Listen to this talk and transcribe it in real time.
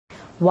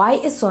Why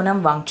is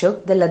Sonam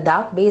Wangchuk, the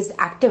Ladakh-based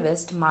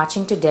activist,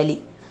 marching to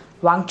Delhi?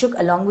 Wangchuk,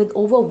 along with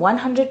over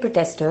 100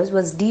 protesters,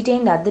 was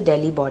detained at the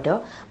Delhi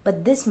border,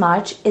 but this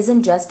march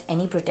isn't just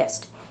any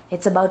protest.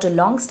 It's about a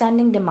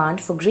long-standing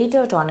demand for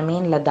greater autonomy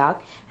in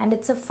Ladakh, and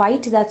it's a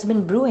fight that's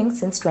been brewing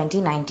since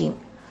 2019.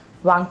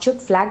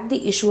 Wangchuk flagged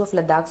the issue of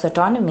Ladakh's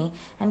autonomy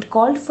and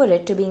called for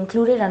it to be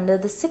included under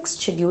the 6th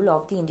schedule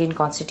of the Indian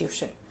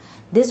Constitution.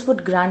 This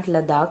would grant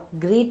Ladakh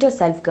greater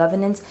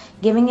self-governance,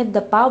 giving it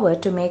the power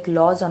to make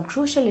laws on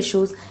crucial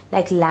issues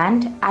like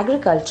land,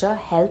 agriculture,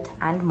 health,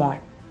 and more.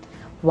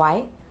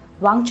 Why?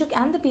 Wangchuk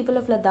and the people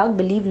of Ladakh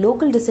believe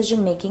local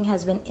decision-making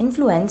has been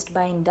influenced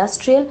by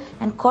industrial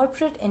and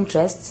corporate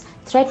interests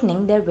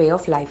threatening their way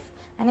of life.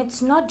 And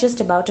it's not just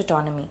about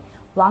autonomy.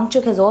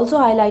 Wangchuk has also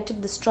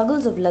highlighted the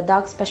struggles of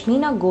Ladakh's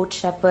Pashmina goat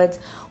shepherds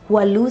who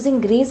are losing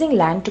grazing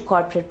land to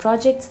corporate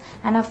projects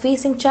and are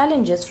facing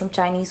challenges from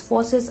Chinese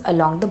forces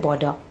along the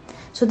border.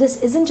 So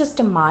this isn't just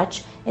a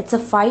march, it's a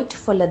fight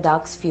for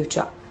Ladakh's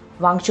future.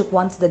 Wangchuk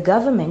wants the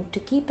government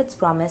to keep its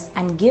promise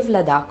and give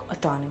Ladakh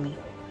autonomy.